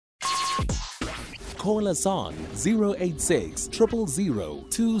Call us on 086 000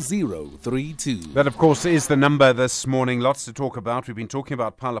 2032. That, of course, is the number this morning. Lots to talk about. We've been talking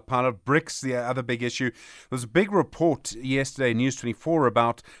about Phala, BRICS, the other big issue. There was a big report yesterday, News 24,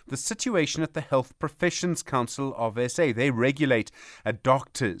 about the situation at the Health Professions Council of SA. They regulate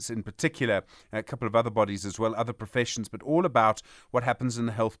doctors in particular, a couple of other bodies as well, other professions, but all about what happens in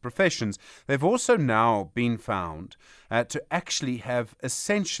the health professions. They've also now been found to actually have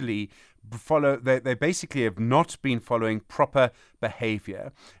essentially they basically have not been following proper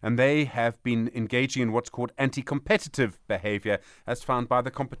behaviour, and they have been engaging in what's called anti-competitive behaviour as found by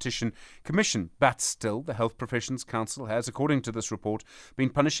the Competition Commission. But still, the Health Professions Council has, according to this report, been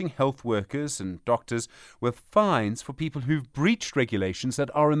punishing health workers and doctors with fines for people who've breached regulations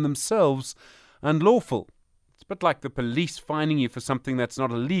that are in themselves unlawful. It's a bit like the police fining you for something that's not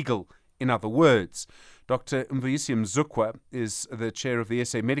illegal. In other words, Dr. Mvuyisi Mzukwa is the chair of the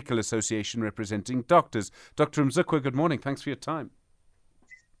SA Medical Association representing doctors. Dr. Mzukwa, good morning. Thanks for your time.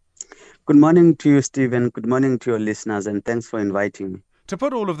 Good morning to you, Stephen. Good morning to your listeners, and thanks for inviting me. To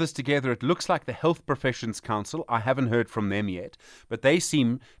put all of this together, it looks like the Health Professions Council, I haven't heard from them yet, but they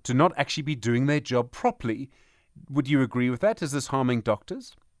seem to not actually be doing their job properly. Would you agree with that? Is this harming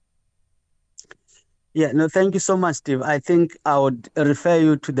doctors? Yeah, no, thank you so much, Steve. I think I would refer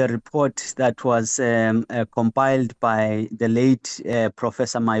you to the report that was compiled by the late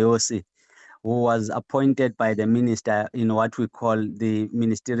Professor Mvuyisi, who was appointed by the minister in what we call the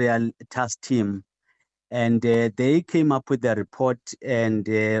ministerial task team. And they came up with a report and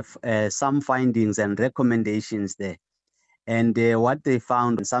some findings and recommendations there. And what they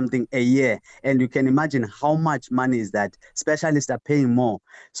found, something a year. And you can imagine how much money is that. Specialists are paying more.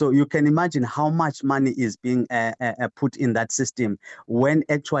 So you can imagine how much money is being put in that system when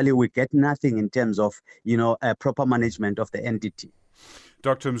actually we get nothing in terms of, proper management of the entity.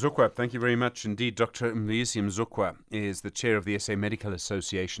 Dr. Mzukwa, thank you very much indeed. Dr. Mvuyisi Mzukwa is the chair of the SA Medical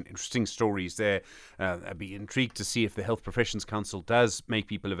Association. Interesting stories there. I'd be intrigued to see if the Health Professions Council does make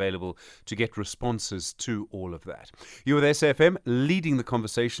people available to get responses to all of that. You're with SAFM leading the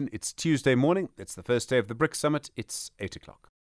conversation. It's Tuesday morning. It's the first day of the BRICS Summit. It's 8 o'clock.